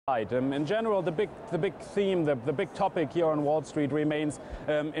In general, the big theme, the big topic here on Wall Street remains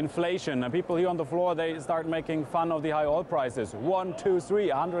inflation. And people here on the floor, they start making fun of the high oil prices.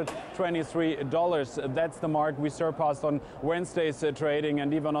 $123. That's the mark we surpassed on Wednesday's trading,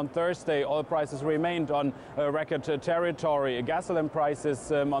 and even on Thursday, oil prices remained on record territory. Gasoline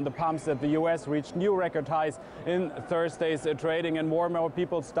prices on the pumps at the U.S. reached new record highs in Thursday's trading, and more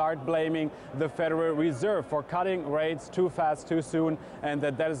people start blaming the Federal Reserve for cutting rates too fast, too soon, and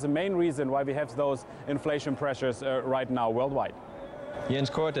that is the main reason why we have those inflation pressures right now worldwide. Jens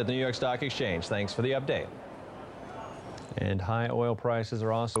Kort at the New York Stock Exchange. Thanks for the update. And high oil prices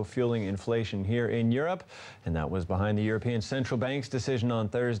are also fueling inflation here in Europe, and that was behind the European Central Bank's decision on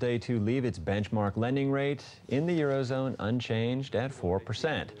Thursday to leave its benchmark lending rate in the Eurozone unchanged at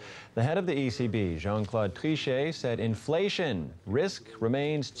 4%. The head of the ECB, Jean-Claude Trichet, said inflation risk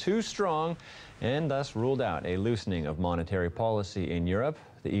remains too strong and thus ruled out a loosening of monetary policy in Europe.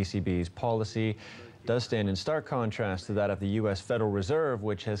 The ECB's policy does stand in stark contrast to that of the U.S. Federal Reserve,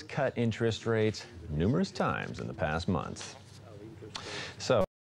 which has cut interest rates numerous times in the past months. So